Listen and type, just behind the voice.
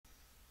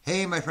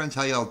Hey, my friends,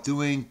 how y'all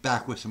doing?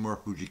 Back with some more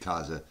Fujii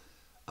Kaze.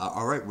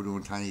 All right, we're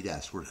doing Tiny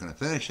Desk. We're going to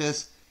finish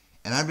this,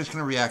 and I'm just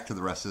going to react to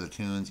the rest of the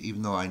tunes,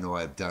 even though I know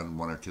I've done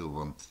one or two of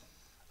them.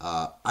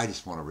 I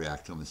just want to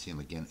react to them and see them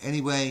again.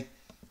 Anyway,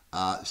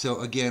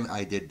 so again,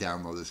 I did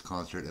download this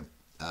concert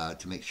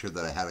to make sure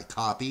that I had a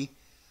copy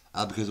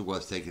because it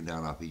was taken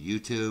down off of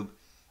YouTube.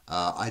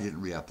 I didn't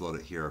re-upload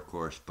it here, of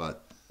course,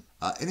 but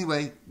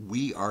anyway,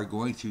 we are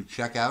going to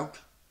check out,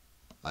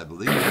 I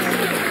believe,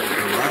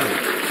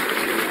 KIRARI.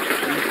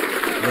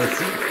 Let's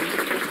see.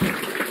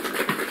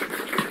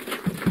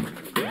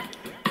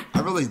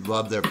 I really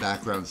love their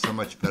background so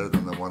much better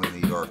than the one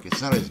in New York.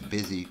 It's not as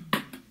busy.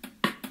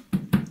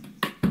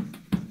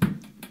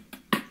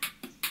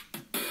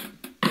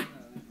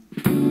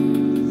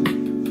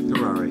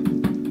 KIRARI.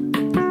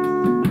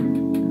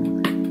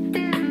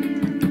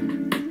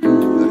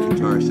 Ooh, that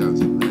guitar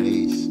sounds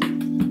nice.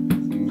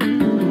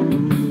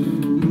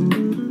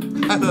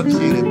 I love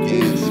seeing him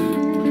dance.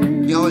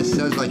 He always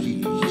says like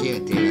he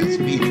can't dance.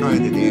 Me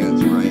trying to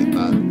dance, right?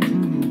 But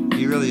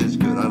he really is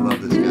good. I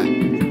love this guy.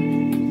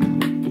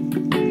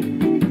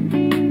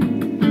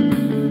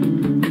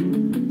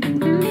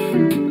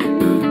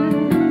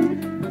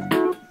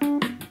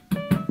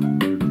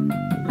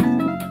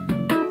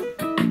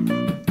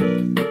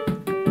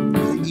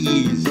 With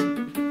ease.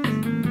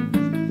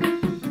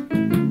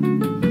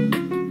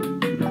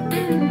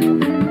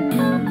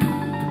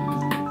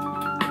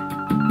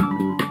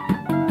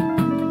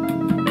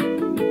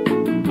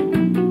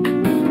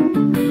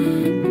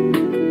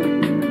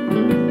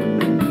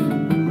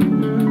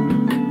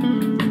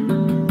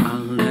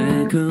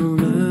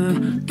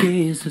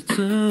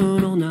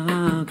 기스로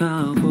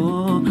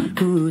나가고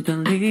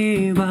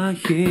후달리와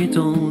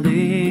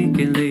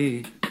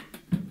휘둘리길리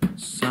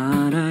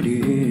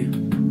차라리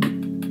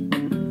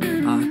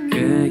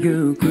밖에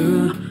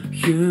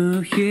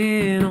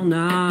휴히로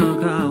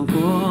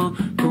나가고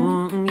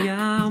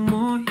공야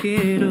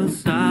모히를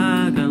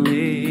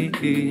사갈리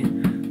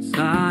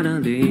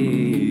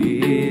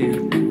차라리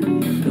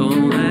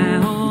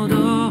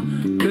노래호도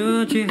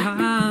그지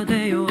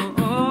하대요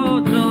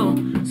또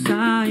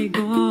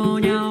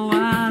사이고냐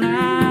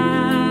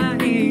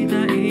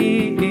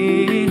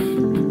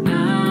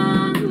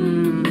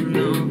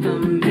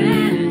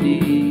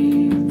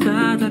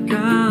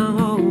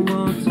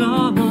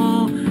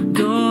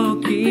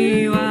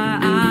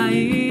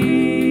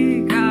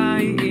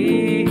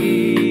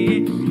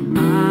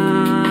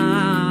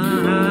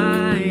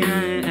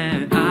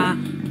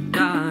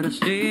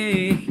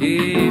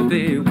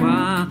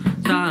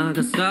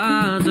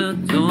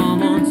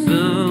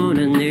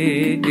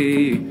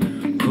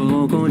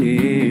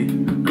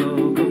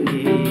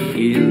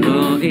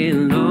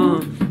일로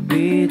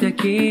見て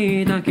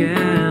きたけ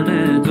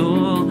れ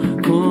ど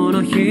こ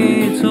の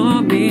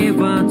瞳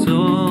は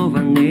永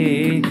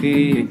遠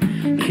に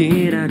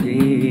キラ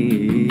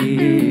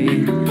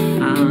リ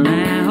あ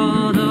れ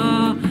ほ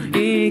ど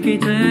生き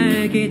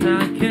てきた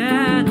け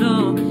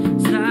ど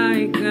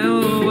最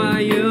後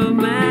は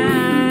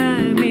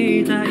夢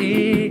みた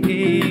い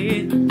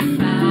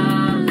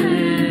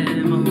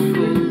誰もこ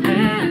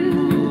れも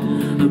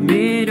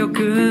魅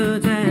力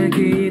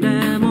的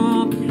で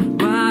も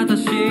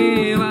私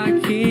は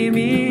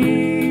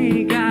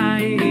君が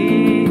いい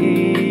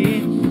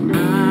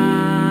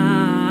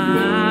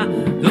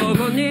ど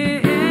こに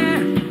い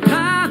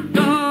た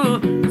と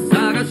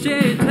探し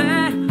てた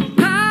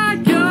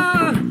よ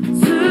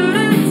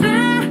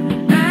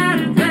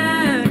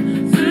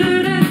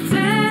連れて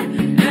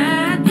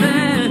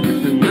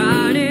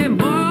何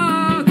も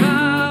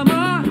かも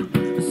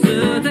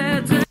捨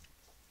てて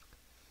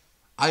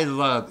I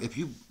love, if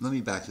you, let me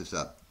back this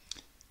up.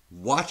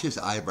 Watch his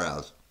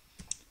eyebrows.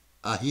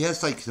 He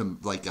has like some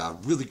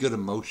really good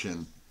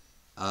emotion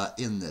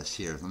in this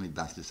here. Let me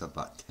back this up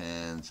about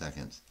 10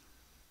 seconds.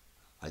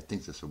 I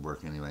think this will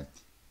work anyway.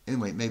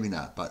 Anyway, maybe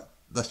not, but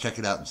let's check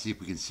it out and see if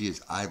we can see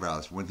his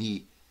eyebrows. When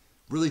he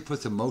really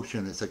puts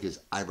emotion, it's like his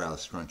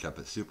eyebrows scrunch up.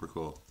 It's super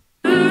cool.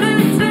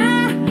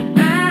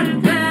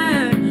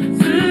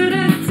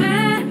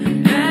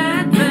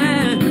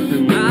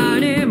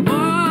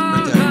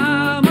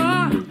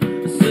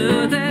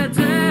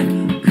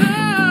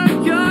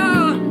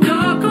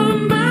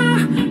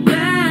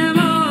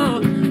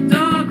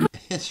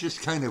 It's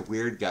just kind of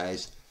weird,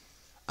 guys,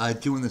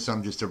 doing this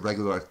on just a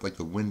regular, like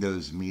the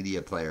Windows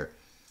media player.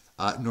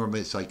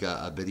 Normally it's like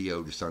a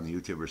video just on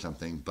YouTube or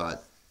something,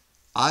 but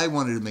I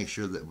wanted to make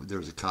sure that there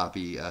was a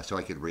copy so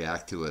I could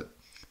react to it.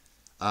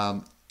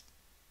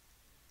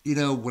 You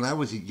know, when I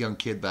was a young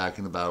kid back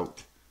in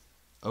about,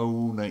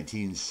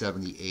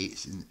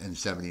 1978 and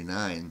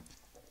 79,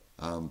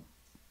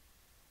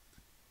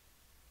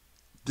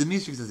 the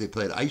music that they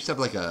played, I used to have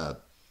like a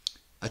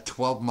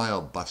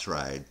 12-mile bus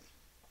ride.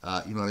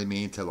 You know what I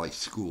mean, to like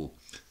school.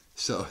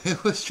 So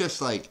it was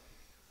just like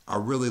a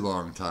really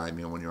long time,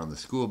 you know, when you're on the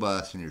school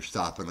bus and you're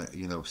stopping,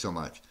 you know, so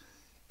much.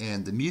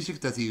 And the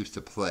music that they used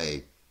to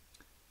play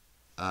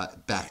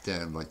back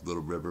then, like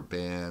Little River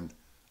Band,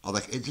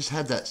 like it just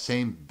had that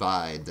same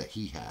vibe that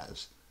he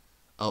has.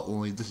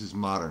 Only this is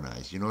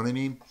modernized, you know what I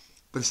mean?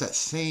 but it's that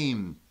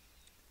same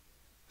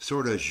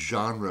sort of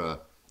genre,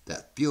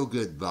 that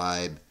feel-good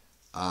vibe.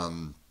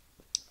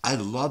 I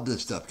love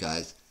this stuff,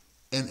 guys.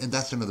 And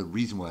that's another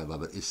reason why I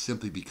love it, is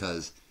simply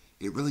because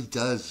it really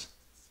does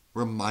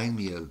remind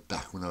me of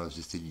back when I was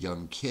just a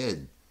young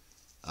kid.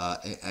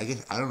 I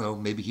guess, I don't know,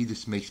 maybe he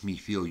just makes me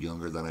feel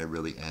younger than I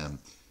really am.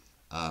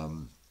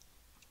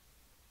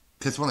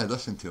 Because when I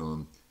listen to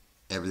him,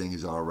 everything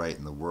is all right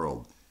in the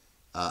world.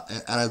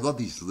 And I love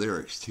these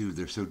lyrics, too.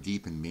 They're so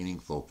deep and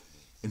meaningful.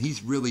 And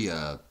he's really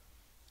a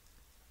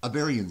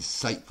very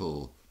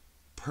insightful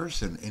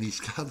person. And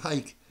he's got,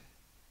 like,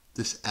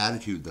 this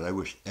attitude that I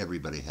wish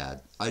everybody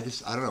had. I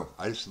don't know.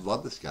 I just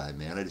love this guy,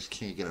 man. I just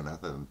can't get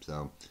enough of him.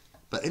 So,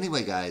 but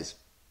anyway, guys,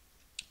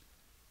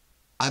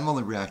 I'm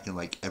only reacting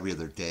like every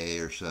other day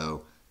or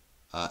so,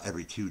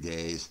 every 2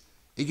 days.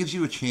 It gives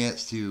you a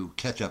chance to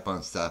catch up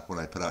on stuff. When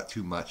I put out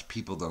too much,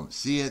 people don't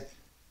see it,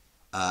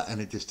 and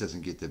it just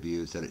doesn't get the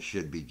views that it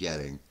should be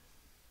getting.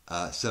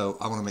 So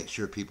I want to make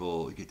sure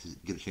people get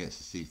a chance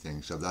to see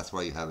things. So that's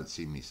why you haven't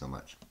seen me so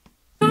much.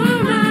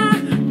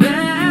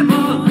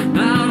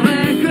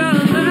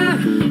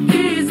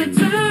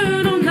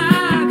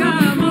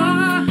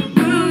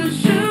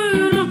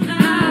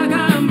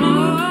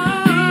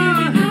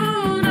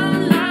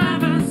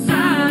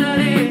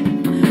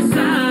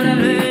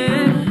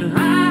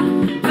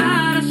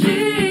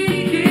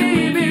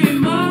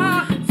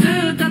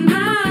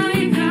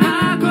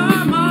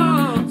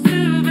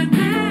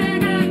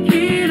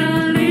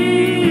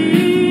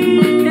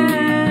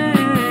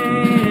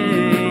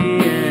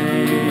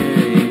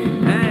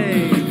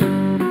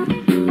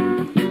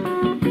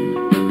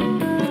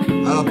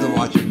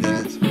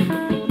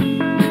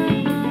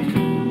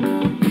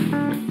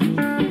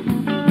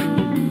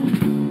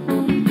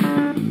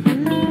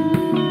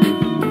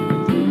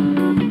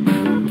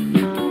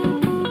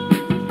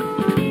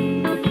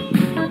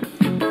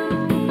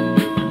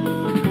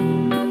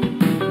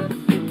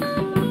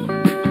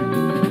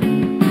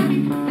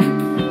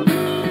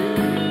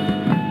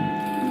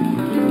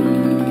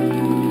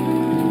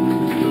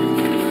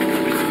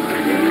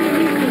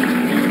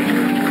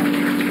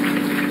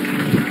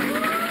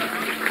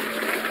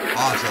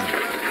 Awesome.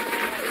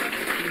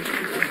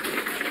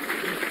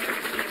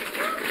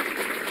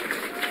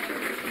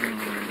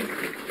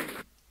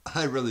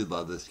 I really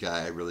love this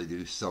guy. I really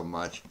do so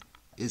much.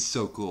 It's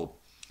so cool.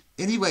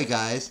 Anyway,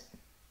 guys,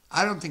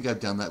 I don't think I've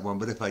done that one,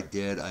 but if I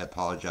did, I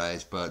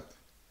apologize. But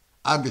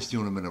I'm just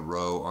doing them in a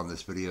row on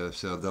this video,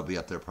 so they'll be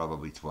up there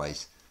probably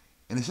twice.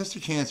 And it's just a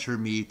chance for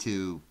me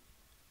to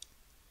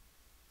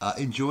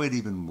enjoy it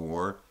even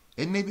more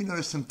and maybe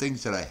notice some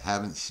things that I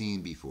haven't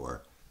seen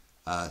before.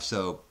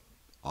 So,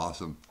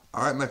 awesome.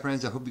 All right, my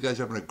friends, I hope you guys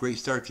are having a great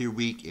start to your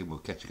week, and we'll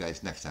catch you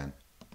guys next time.